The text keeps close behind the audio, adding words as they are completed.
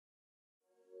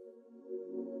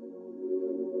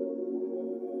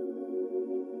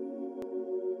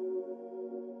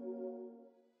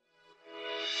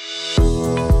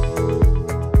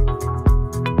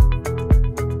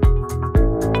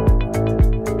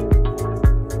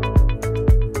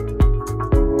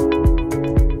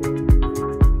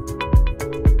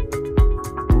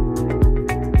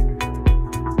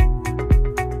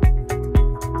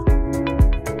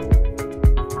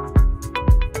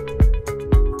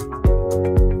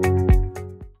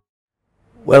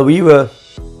Well, we were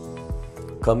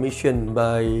commissioned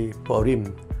by Prof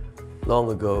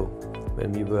long ago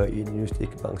when we were in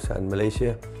University Kebangsaan,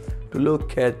 Malaysia, to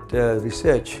look at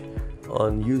research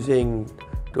on using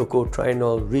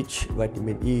Tocotrienol-rich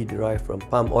vitamin E derived from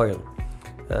palm oil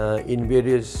in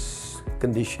various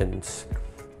conditions.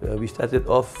 We started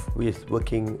off with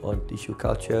working on tissue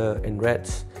culture and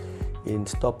rats in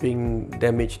stopping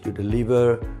damage to the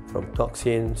liver from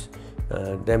toxins,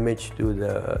 damage to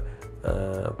the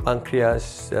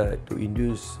pancreas to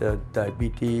induce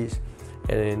diabetes,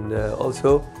 and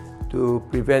also to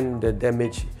prevent the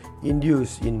damage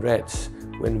induced in rats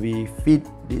when we feed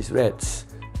these rats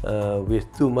with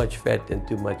too much fat and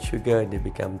too much sugar. They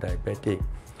become diabetic.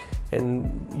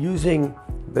 And using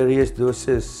various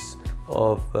doses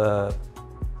of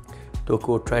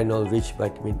Tocotrienol-rich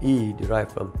vitamin E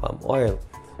derived from palm oil,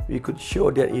 we could show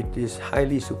that it is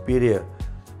highly superior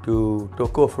to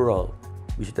tocopherol,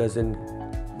 which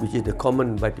is the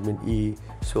common vitamin E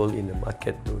sold in the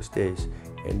market those days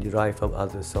and derived from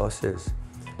other sources.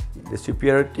 The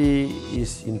superiority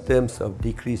is in terms of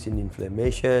decrease in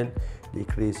inflammation,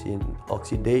 decrease in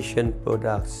oxidation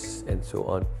products, and so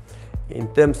on.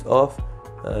 In terms of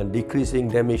decreasing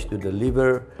damage to the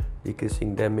liver,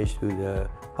 decreasing damage to the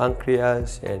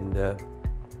pancreas, and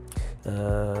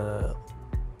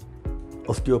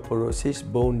osteoporosis,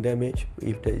 bone damage,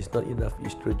 if there is not enough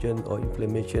estrogen or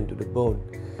inflammation to the bone.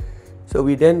 So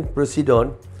we then proceed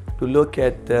on to look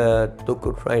at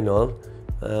tocotrienol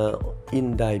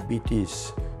in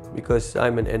diabetes, because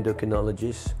I'm an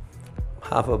endocrinologist.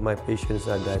 Half of my patients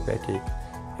are diabetic,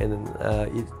 and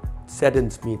it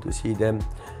saddens me to see them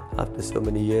after so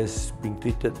many years being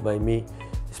treated by me.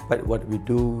 Despite what we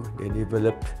do, they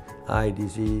develop eye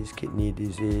disease, kidney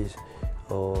disease,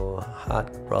 or heart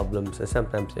problems, and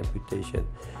sometimes amputation.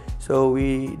 So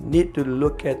we need to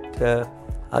look at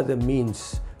other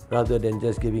means rather than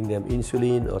just giving them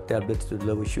insulin or tablets to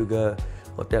lower sugar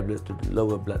or tablets to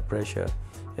lower blood pressure.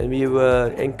 And we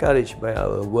were encouraged by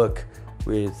our work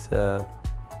with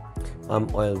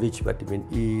palm oil-rich vitamin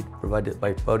E provided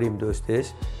by Prof those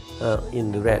days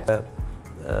in the rat.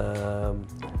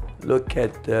 Look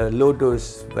at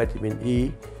low-dose vitamin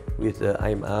E with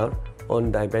IMR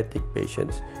on diabetic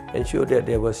patients and show that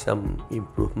there was some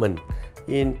improvement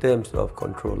in terms of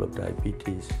control of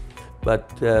diabetes. But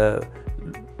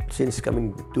since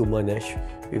coming to Monash,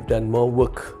 we've done more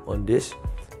work on this,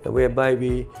 whereby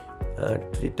we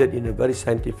treated in a very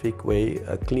scientific way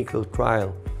a clinical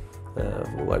trial,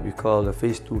 what we call a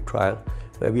phase 2 trial,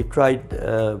 where we tried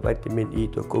vitamin E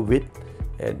Tocovid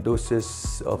at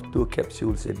doses of 2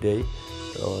 capsules a day,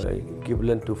 or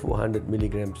equivalent to 400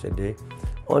 milligrams a day,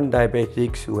 on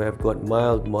diabetics who have got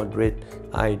mild, moderate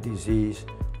eye disease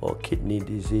or kidney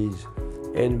disease.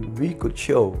 And we could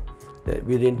show that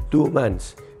within 2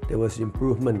 months, there was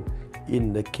improvement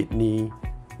in the kidney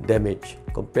damage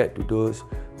compared to those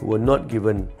who were not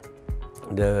given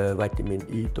the vitamin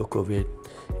E Tocovid.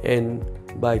 And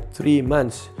by 3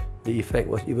 months, the effect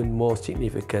was even more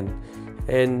significant.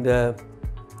 And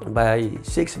by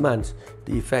 6 months,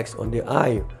 the effects on the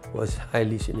eye was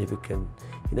highly significant.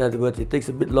 In other words, it takes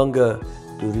a bit longer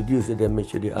to reduce the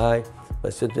damage to the eye,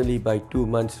 but certainly by 2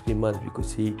 months, 3 months, we could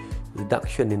see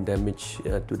reduction in damage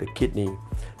to the kidney.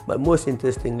 But most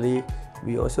interestingly,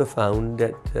 we also found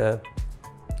that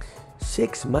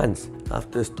 6 months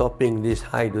after stopping these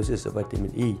high doses of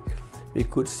vitamin E, we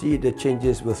could see the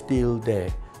changes were still there,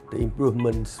 the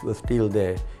improvements were still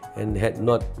there, and had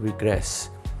not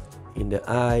regressed in the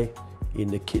eye, in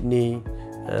the kidney,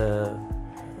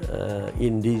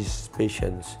 in these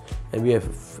patients. And we have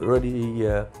already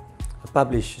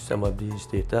published some of these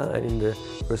data, and in the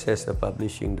process of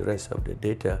publishing the rest of the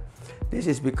data. This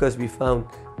is because we found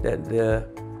that the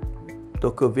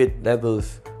Tocovid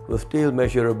levels were still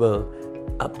measurable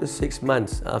up to 6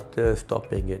 months after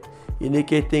stopping it,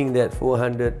 indicating that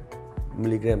 400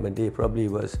 milligram a day probably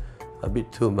was a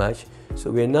bit too much. So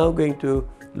we are now going to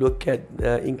look at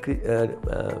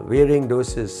varying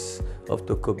doses of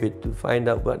Tocovid to find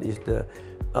out what is the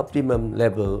optimum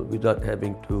level without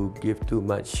having to give too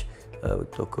much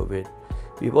Tocovid.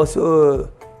 We've also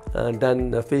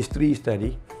done a phase 3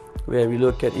 study where we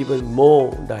look at even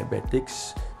more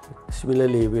diabetics,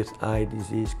 similarly with eye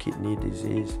disease, kidney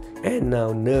disease, and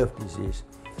now nerve disease,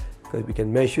 because we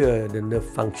can measure the nerve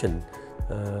function.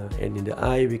 And in the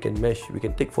eye, we can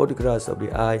take photographs of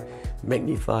the eye,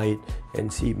 magnify it, and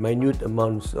see minute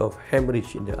amounts of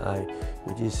hemorrhage in the eye,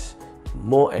 which is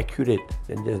more accurate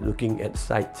than just looking at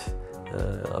sight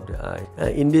of the eye.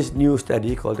 In this new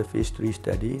study called the phase 3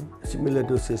 study, similar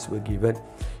doses were given,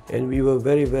 and we were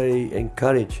very, very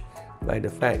encouraged by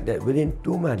the fact that within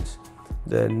 2 months,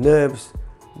 the nerves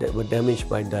that were damaged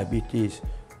by diabetes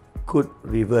could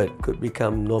revert, could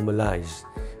become normalized.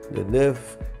 The nerve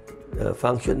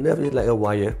nerve is like a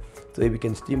wire, so if we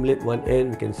can stimulate one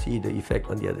end, we can see the effect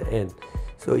on the other end.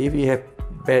 So if you have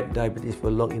bad diabetes for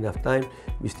long enough time,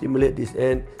 we stimulate this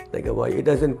end like a wire. It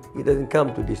doesn't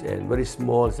come to this end, very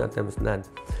small, sometimes none.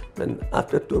 And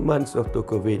after 2 months of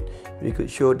Tocovid, we could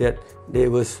show that there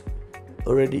was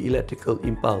already electrical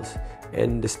impulse,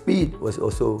 and the speed was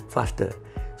also faster.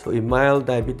 So in mild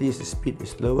diabetes, the speed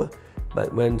is slower,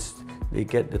 but once they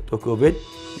get the Tocovid,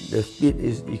 the speed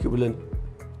is equivalent,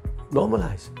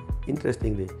 normalized,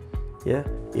 interestingly. Yeah,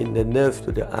 in the nerves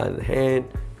to the hand,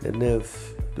 the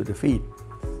nerves to the feet.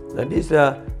 Now these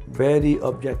are very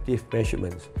objective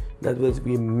measurements. In other words,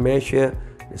 we measure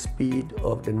the speed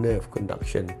of the nerve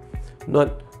conduction,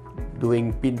 not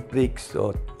doing pinpricks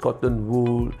or cotton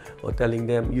wool or telling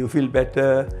them you feel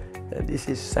better. And this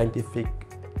is scientific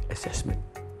assessment,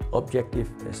 objective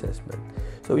assessment.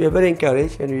 So we are very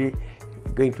encouraged, and we're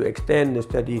going to extend the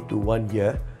study to 1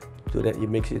 year so that it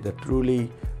makes it a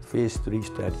truly phase 3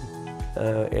 study.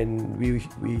 And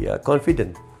we are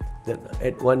confident that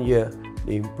at 1 year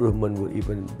the improvement will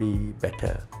even be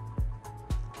better.